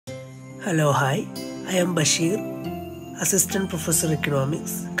Hello, hi. I am Bashir, Assistant Professor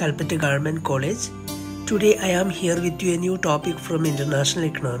Economics, Calcutta Government College. Today I am here with you a new topic from International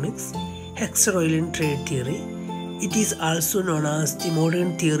Economics, Heckscher-Ohlin Trade Theory. It is also known as the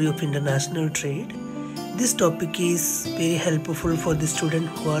modern theory of international trade. This topic is very helpful for the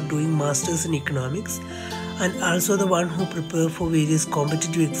students who are doing masters in economics and also the one who prepare for various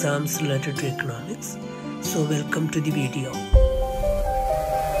competitive exams related to economics. So welcome to the video.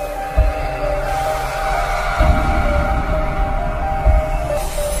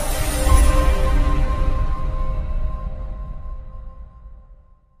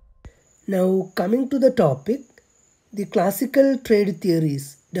 Now coming to the topic, the classical trade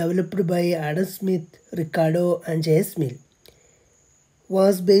theories developed by Adam Smith, Ricardo and J.S. Mill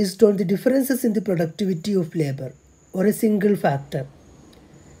was based on the differences in the productivity of labor or a single factor.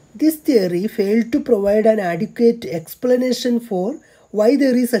 This theory failed to provide an adequate explanation for why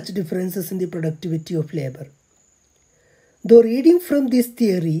there is such differences in the productivity of labor. Though reading from this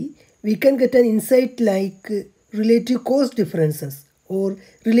theory, we can get an insight like relative cost differences or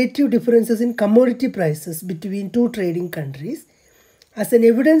relative differences in commodity prices between two trading countries as an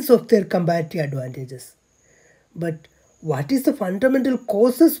evidence of their comparative advantages. But what is the fundamental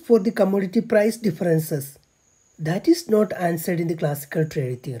causes for the commodity price differences? That is not answered in the classical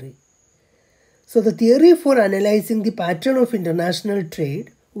trade theory. So the theory for analyzing the pattern of international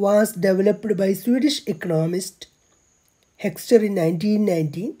trade was developed by Swedish economist Heckscher in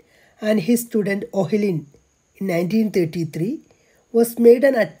 1919 and his student Ohlin in 1933 was made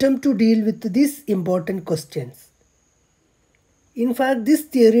an attempt to deal with these important questions. In fact, this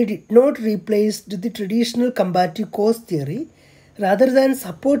theory did not replace the traditional comparative cost theory, rather than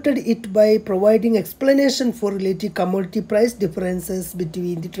supported it by providing explanation for relative commodity price differences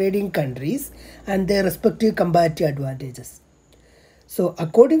between the trading countries and their respective comparative advantages. So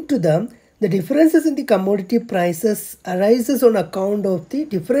according to them, the differences in the commodity prices arises on account of the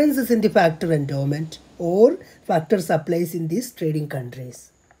differences in the factor endowment or factor supplies in these trading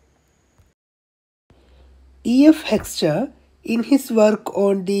countries. E.F. Heckscher, in his work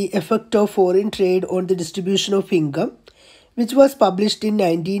on the effect of foreign trade on the distribution of income, which was published in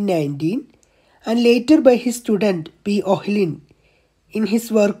 1919, and later by his student P. Ohlin, in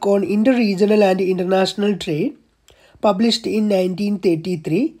his work on interregional and international trade, published in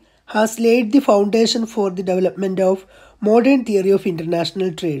 1933, has laid the foundation for the development of modern theory of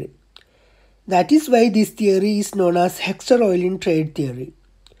international trade. That is why this theory is known as Heckscher-Ohlin trade theory.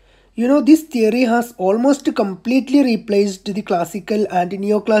 This theory has almost completely replaced the classical and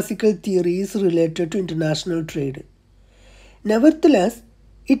neoclassical theories related to international trade. Nevertheless,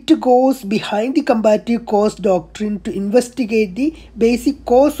 it goes behind the comparative cost doctrine to investigate the basic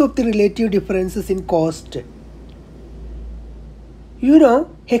cause of the relative differences in cost.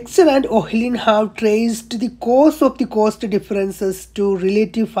 Heckscher and Ohlin have traced the cause of the cost differences to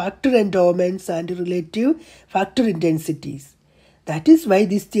relative factor endowments and relative factor intensities. That is why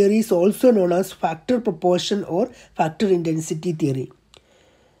this theory is also known as factor proportion or factor intensity theory.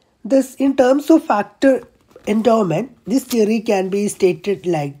 Thus, in terms of factor endowment, this theory can be stated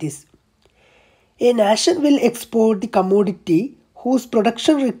like this. A nation will export the commodity whose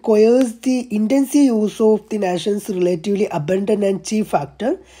production requires the intensive use of the nation's relatively abundant and cheap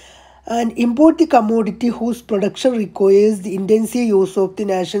factor, and import the commodity whose production requires the intensive use of the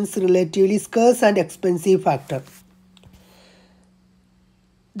nation's relatively scarce and expensive factor.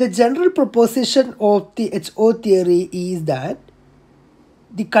 The general proposition of the HO theory is that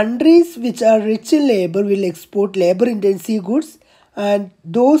the countries which are rich in labor will export labor-intensive goods, and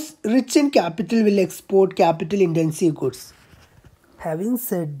those rich in capital will export capital-intensive goods. Having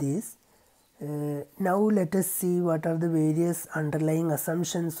said this, now let us see what are the various underlying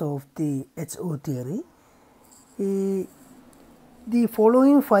assumptions of the HO theory. The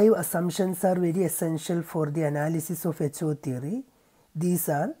following 5 assumptions are very essential for the analysis of HO theory. These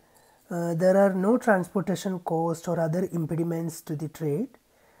are, there are no transportation cost or other impediments to the trade,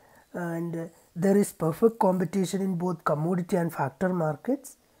 and there is perfect competition in both commodity and factor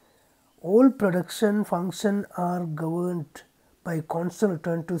markets. All production functions are governed by constant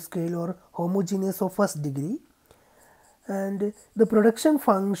return to scale or homogeneous of first degree, and the production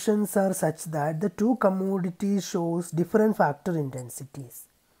functions are such that the two commodities shows different factor intensities,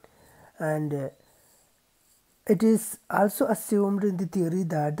 and it is also assumed in the theory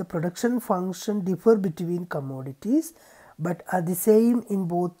that the production function differ between commodities but are the same in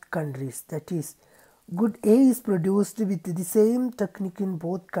both countries. That is, good A is produced with the same technique in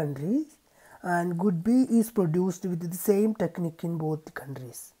both countries and good B is produced with the same technique in both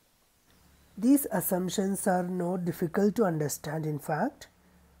countries. These assumptions are not difficult to understand. In fact,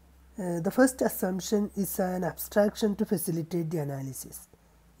 The first assumption is an abstraction to facilitate the analysis.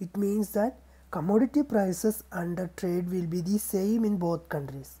 It means that commodity prices under trade will be the same in both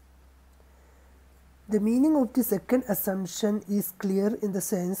countries. The meaning of the second assumption is clear in the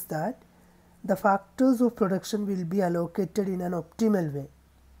sense that the factors of production will be allocated in an optimal way.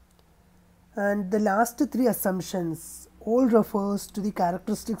 And the last three assumptions all refers to the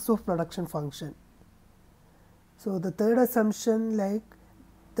characteristics of production function. So the third assumption, like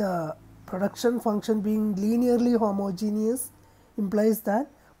the production function being linearly homogeneous, implies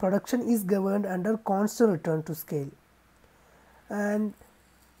that production is governed under constant return to scale. And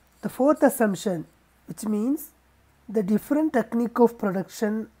the fourth assumption, which means the different technique of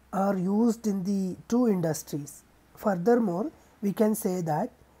production are used in the two industries. Furthermore, we can say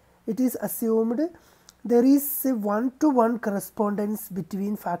that it is assumed there is a one-to-one correspondence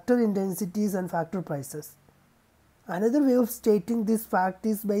between factor intensities and factor prices. Another way of stating this fact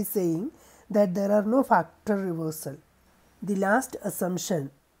is by saying that there are no factor reversal. The last assumption,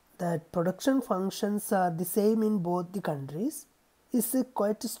 that production functions are the same in both the countries, is a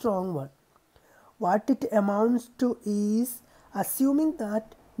quite strong one. What it amounts to is assuming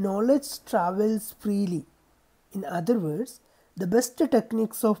that knowledge travels freely. In other words, the best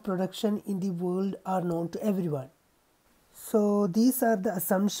techniques of production in the world are known to everyone. So these are the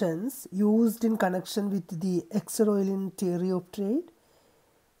assumptions used in connection with the Heckscher-Ohlin theory of trade.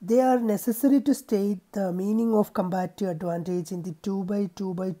 They are necessary to state the meaning of comparative advantage in the 2 by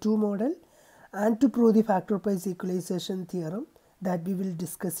 2 by 2 model and to prove the factor price equalization theorem that we will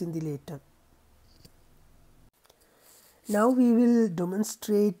discuss in the later. Now we will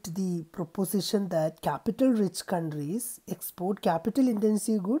demonstrate the proposition that capital-rich countries export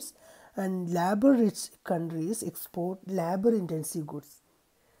capital-intensive goods and labor-rich countries export labor-intensive goods.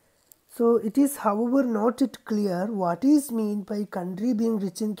 So it is, however, not yet clear what is meant by country being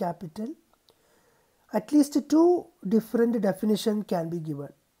rich in capital. At least two different definitions can be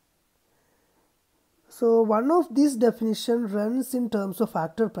given. So one of these definitions runs in terms of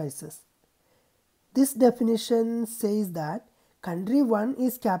factor prices. This definition says that country 1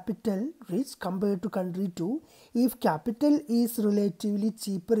 is capital rich compared to country 2 if capital is relatively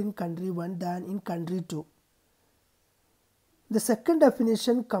cheaper in country 1 than in country 2. The second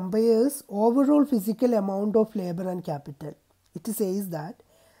definition compares overall physical amount of labor and capital. It says that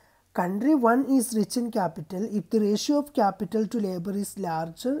country 1 is rich in capital if the ratio of capital to labor is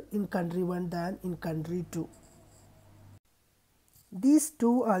larger in country 1 than in country 2. These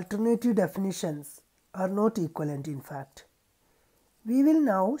two alternative definitions are not equivalent in fact. We will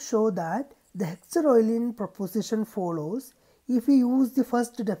now show that the Heckscher-Ohlin proposition follows if we use the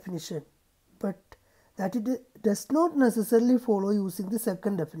first definition, but that it does not necessarily follow using the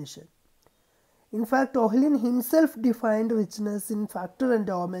second definition. In fact, Ohlin himself defined richness in factor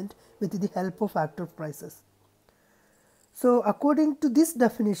endowment with the help of factor prices. So according to this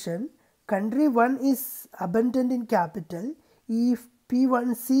definition, country 1 is abundant in capital if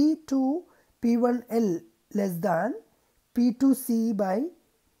P1C to P1L less than P2C by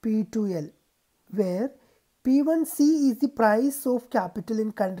P2L, where P1C is the price of capital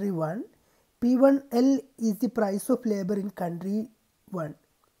in country 1, P1L is the price of labor in country 1,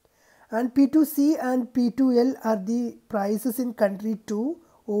 and P2C and P2L are the prices in country 2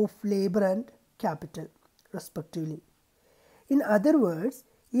 of labor and capital respectively. In other words,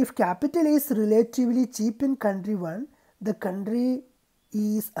 if capital is relatively cheap in country 1, the country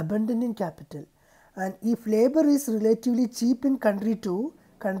is abundant in capital, and if labor is relatively cheap in country 2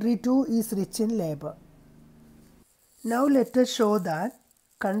 is rich in labor. Now let us show that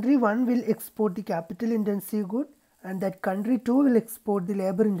country 1 will export the capital intensive good and that country 2 will export the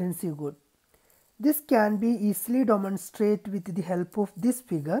labor intensive good. This can be easily demonstrated with the help of this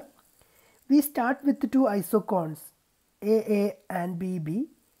figure. We start with the two isochrones AA and BB,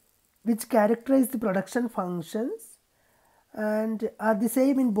 which characterize the production functions and are the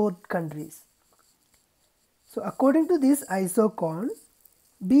same in both countries. So according to this isochrone,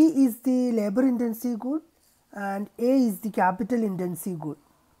 B is the labor intensive good and A is the capital intensive good.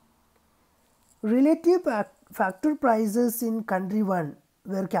 Relative factor prices in country 1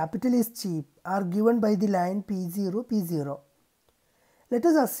 where capital is cheap are given by the line P0, P0. Let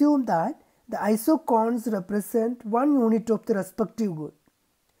us assume that the isochrones represent one unit of the respective good.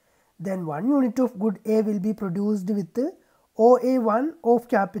 Then one unit of good A will be produced with OA1 of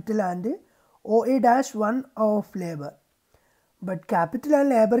capital and OA-1 of labor. But capital and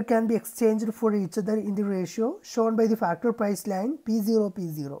labor can be exchanged for each other in the ratio shown by the factor price line P0,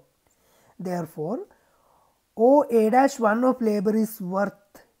 P0. Therefore, OA-1 of labor is worth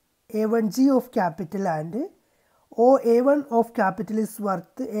A1G of capital and OA1 of capital is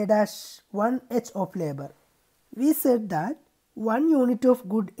worth A dash 1 H of labor. We said that 1 unit of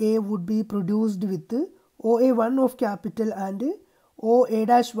good A would be produced with OA1 of capital and OA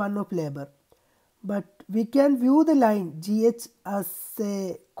dash 1 of labor. But we can view the line GH as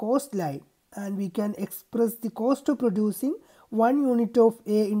a cost line, and we can express the cost of producing 1 unit of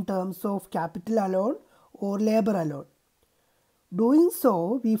A in terms of capital alone or labor alone. Doing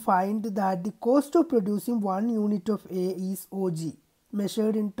so, we find that the cost of producing 1 unit of A is OG,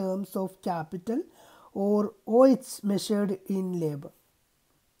 measured in terms of capital, or OH, measured in labor.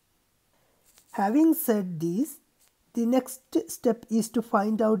 Having said this, the next step is to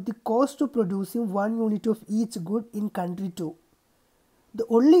find out the cost of producing 1 unit of each good in country 2. The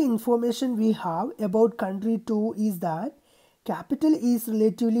only information we have about country 2 is that capital is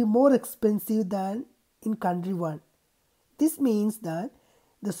relatively more expensive than in country 1. This means that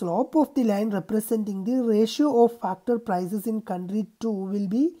the slope of the line representing the ratio of factor prices in country 2 will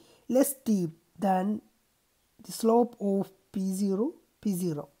be less steep than the slope of P0,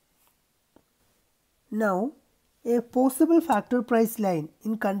 P0. Now, a possible factor price line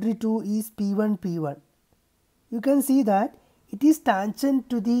in country 2 is P1, P1. You can see that it is tangent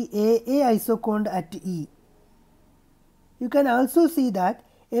to the AA isocond at E. You can also see that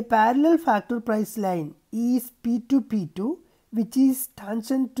a parallel factor price line is P2, P2, which is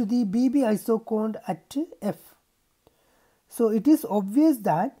tangent to the BB isocond at F. So it is obvious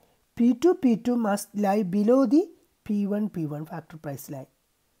that P2, P2 must lie below the P1, P1 factor price line.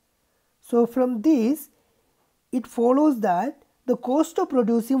 So from this, it follows that the cost of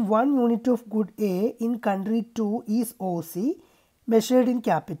producing 1 unit of good A in country 2 is OC, measured in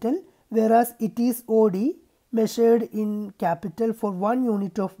capital, whereas it is OD, measured in capital for 1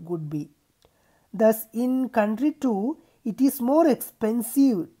 unit of good B. Thus, in country 2, it is more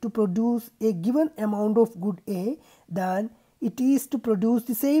expensive to produce a given amount of good A than it is to produce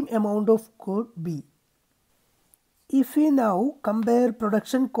the same amount of good B. If we now compare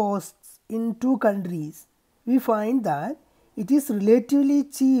production costs in two countries, we find that it is relatively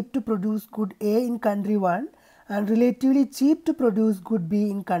cheap to produce good A in country 1 and relatively cheap to produce good B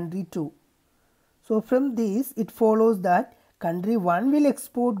in country 2. So from this, it follows that country 1 will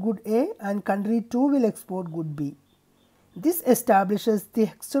export good A and country 2 will export good B. This establishes the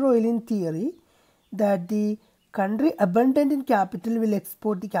Heckscher-Ohlin theory that the country abundant in capital will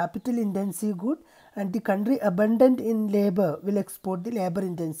export the capital intensive good and the country abundant in labor will export the labor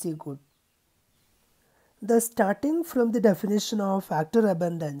intensive good. Thus, starting from the definition of factor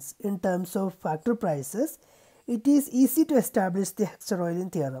abundance in terms of factor prices, it is easy to establish the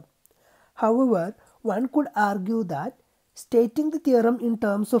Heckscher-Ohlin theorem. However, one could argue that stating the theorem in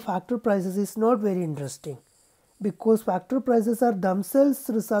terms of factor prices is not very interesting, because factor prices are themselves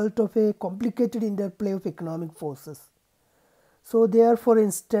the result of a complicated interplay of economic forces. So they are, for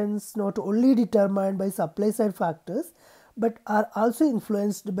instance, not only determined by supply side factors but are also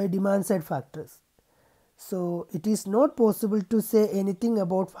influenced by demand side factors. So it is not possible to say anything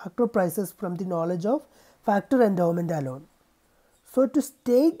about factor prices from the knowledge of factor endowment alone. So to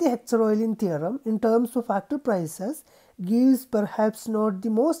state the Heckscher-Ohlin theorem in terms of factor prices gives perhaps not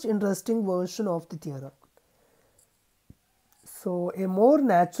the most interesting version of the theorem. So a more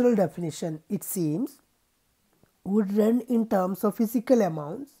natural definition, it seems, would run in terms of physical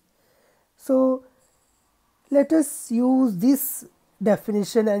amounts. So let us use this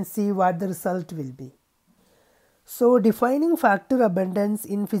definition and see what the result will be. So defining factor abundance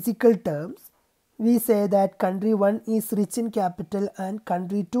in physical terms, we say that country 1 is rich in capital and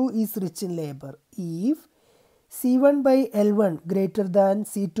country 2 is rich in labor if C1 by L1 greater than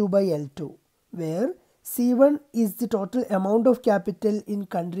C2 by L2, where C1 is the total amount of capital in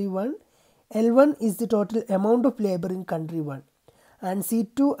country 1, L1 is the total amount of labor in country 1, and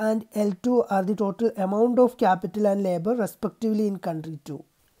C2 and L2 are the total amount of capital and labor respectively in country 2.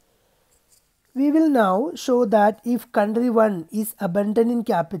 We will now show that if country 1 is abundant in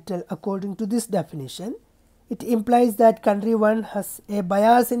capital according to this definition, it implies that country 1 has a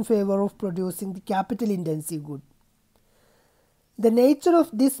bias in favor of producing the capital intensive good. The nature of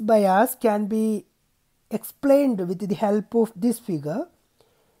this bias can be explained with the help of this figure,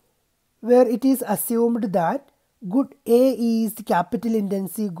 where it is assumed that good A is the capital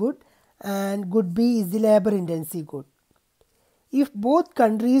intensive good and good B is the labor intensive good. If both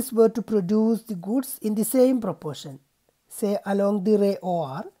countries were to produce the goods in the same proportion, say along the ray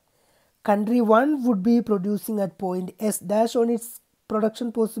OR, country 1 would be producing at point S dash on its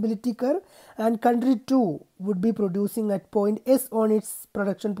production possibility curve and country 2 would be producing at point S on its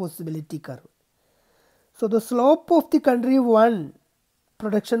production possibility curve. So the slope of the country 1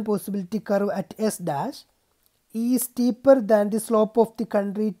 production possibility curve at S dash E is steeper than the slope of the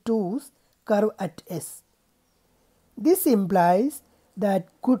country 2's curve at S. This implies that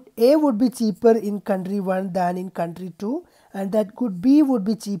good A would be cheaper in country 1 than in country 2, and that good B would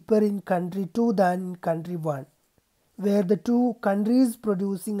be cheaper in country 2 than in country 1, where the two countries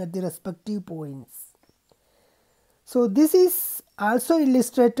producing at the respective points. So this is also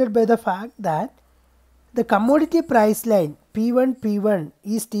illustrated by the fact that the commodity price line P1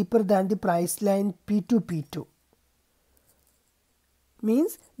 is steeper than the price line P2.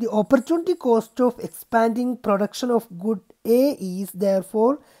 Means the opportunity cost of expanding production of good A is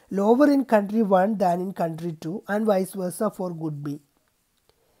therefore lower in country 1 than in country 2, and vice versa for good B.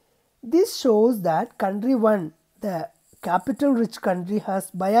 This shows that country 1, the capital rich country, has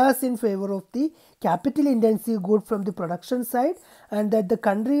bias in favor of the capital intensive good from the production side, and that the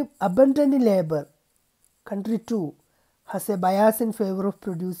country abundant in labor, country 2, has a bias in favor of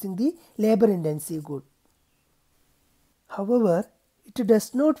producing the labor intensive good. However, it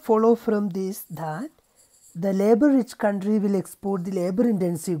does not follow from this that the labor rich country will export the labor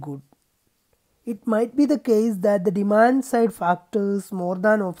intensive good. It might be the case that the demand side factors more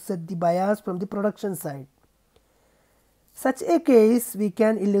than offset the bias from the production side. Such a case we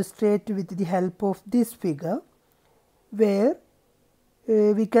can illustrate with the help of this figure, where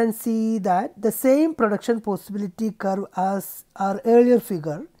we can see that the same production possibility curve as our earlier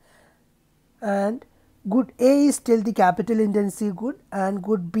figure, and good A is still the capital intensive good and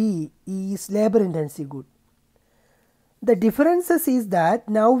good B is labor intensive good. The differences is that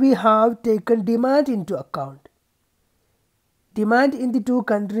now we have taken demand into account. Demand in the two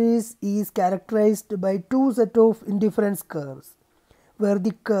countries is characterized by two set of indifference curves, where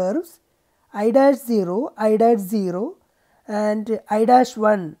the curves I-0, I-0 and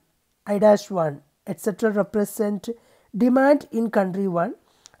I-1, I-1 etc. represent demand in country 1,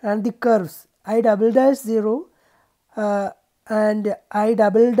 and the curves I-0 and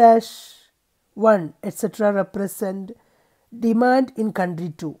I-1 etc. represent demand in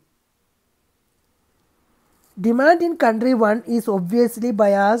country 2. Demand in country 1 is obviously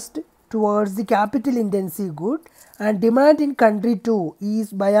biased towards the capital intensive good, and demand in country 2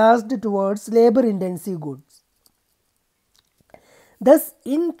 is biased towards labor intensive goods. Thus,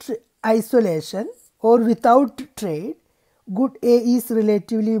 in isolation or without trade, good A is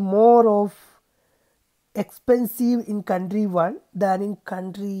relatively more of expensive in country 1 than in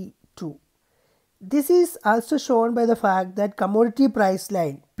country 2. This is also shown by the fact that commodity price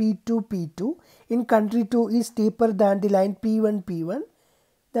line P2 in country 2 is steeper than the line P1,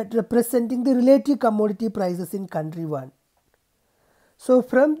 that representing the relative commodity prices in country 1. So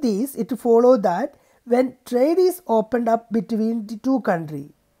from this it follows that when trade is opened up between the two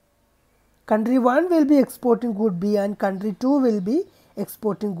countries, country 1 will be exporting good B and country 2 will be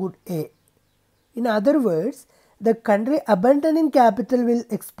exporting good A. In other words, the country abundant in capital will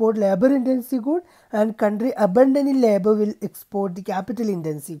export labor intensive good, and country abundant in labor will export the capital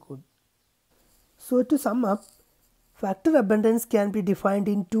intensive good. So to sum up, factor abundance can be defined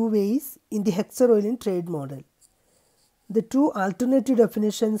in two ways in the Heckscher-Ohlin trade model. The two alternative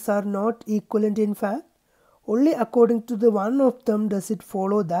definitions are not equivalent in fact. Only according to the one of them does it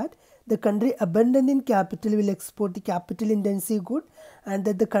follow that the country abundant in capital will export the capital intensive good, and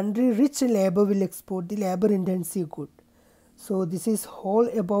that the country rich in labor will export the labor intensive good. So this is all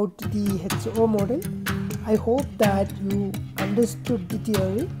about the Heckscher model. I hope that you understood the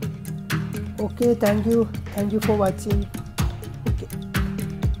theory. Okay, thank you for watching. Okay.